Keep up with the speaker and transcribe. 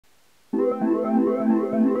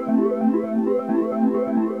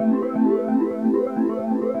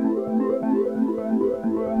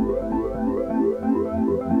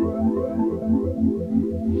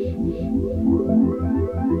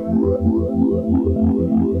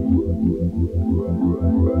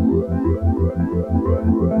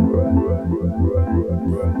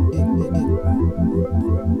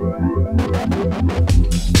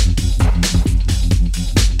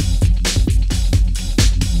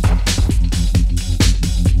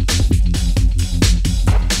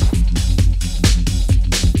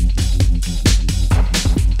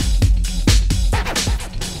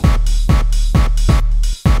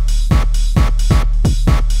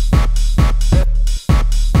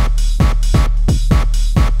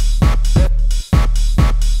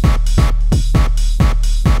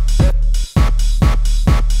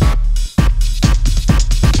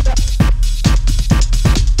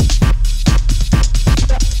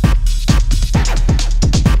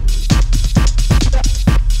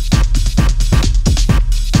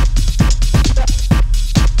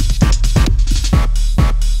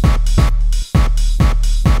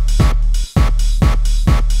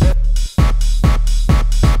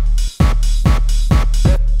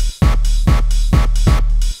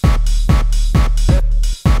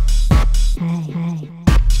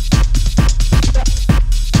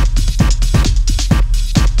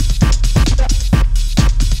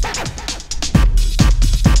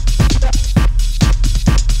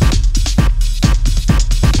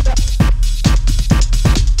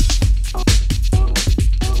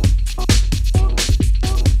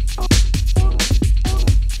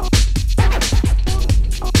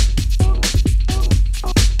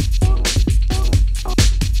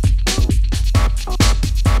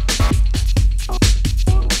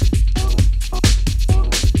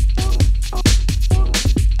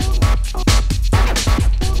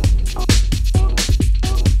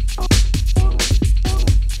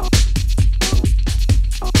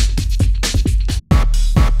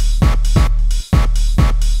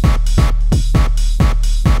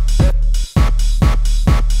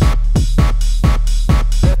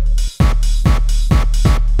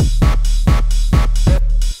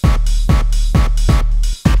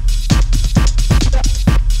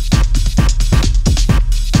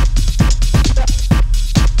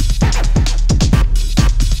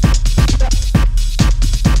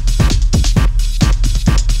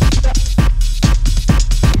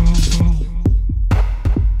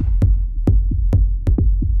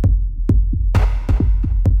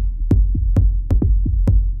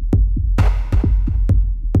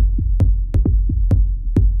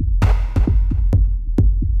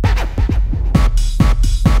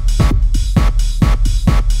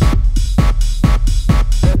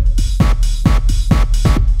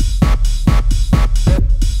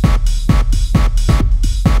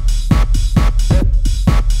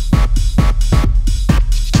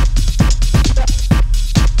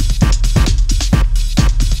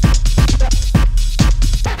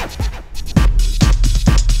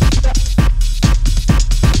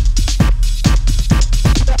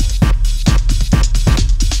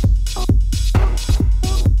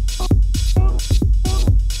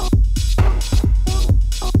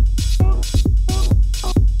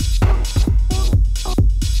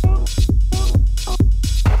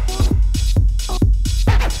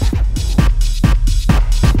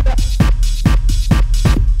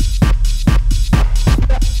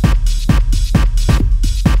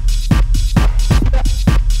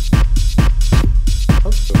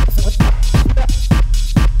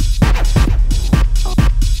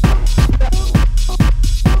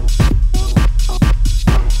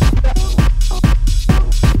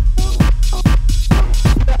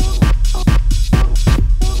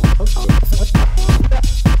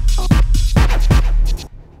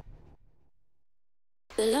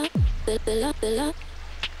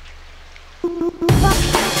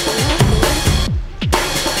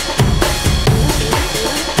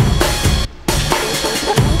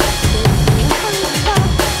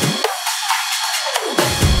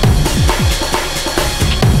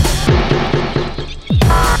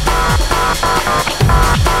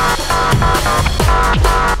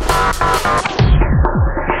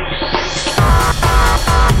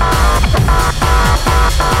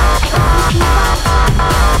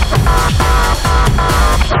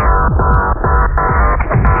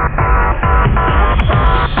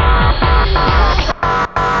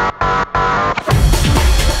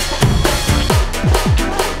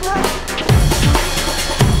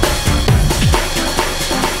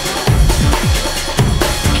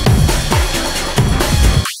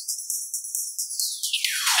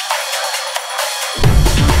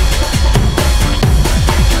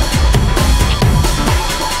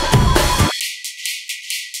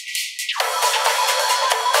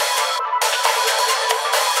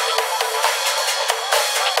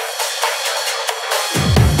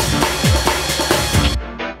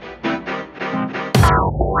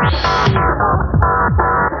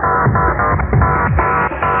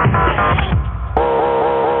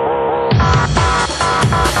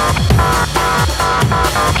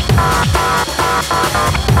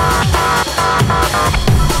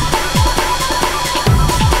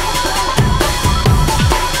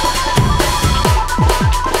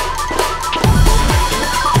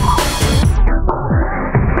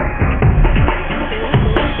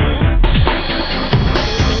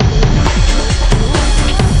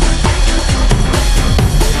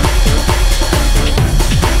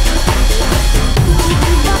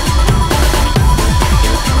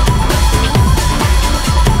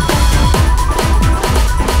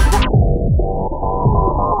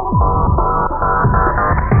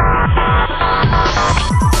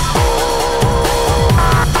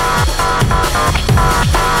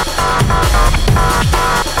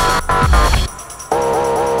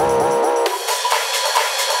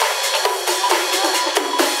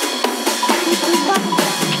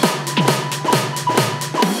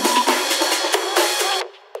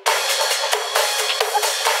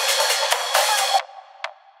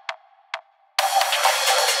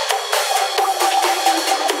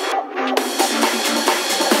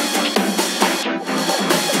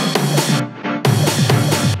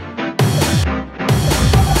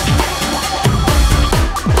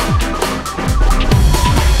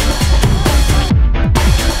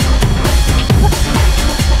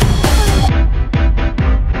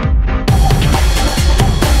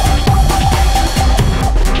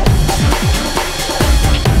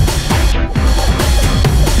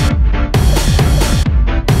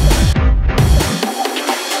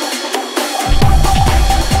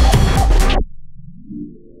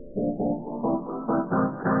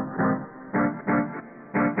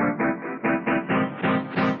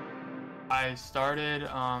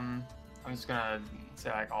I'm just gonna say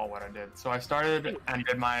like all what I did. So I started and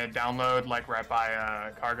did my download like right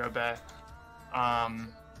by cargo bay.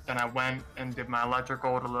 Then I went and did my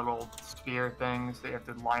electrical, the little sphere things that you have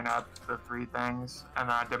to line up the 3 things, and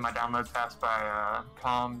then I did my download test by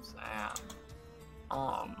comms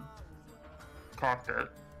and cockpit.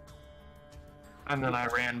 And then I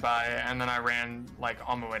ran like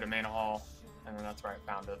on my way to main hall, and then that's where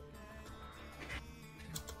I found it.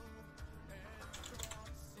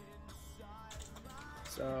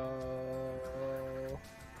 So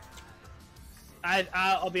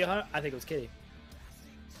I'll be 100. I think it was Kitty.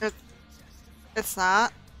 It's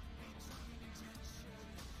not.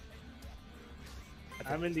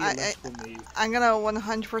 I'm in the electrical meet. I'm gonna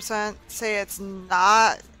 100% say it's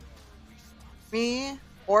not me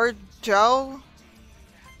or Joe.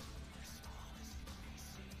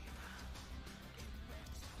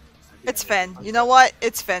 It's Finn. You know what?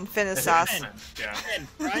 It's Finn. Finn is sus. Yeah. Finn,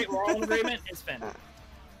 right? We're all in agreement. It's Finn.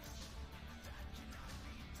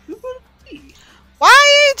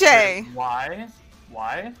 Why AJ? Why?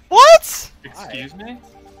 Why? What? Excuse me?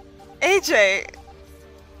 AJ.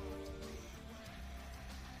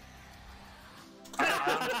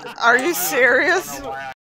 Are you serious?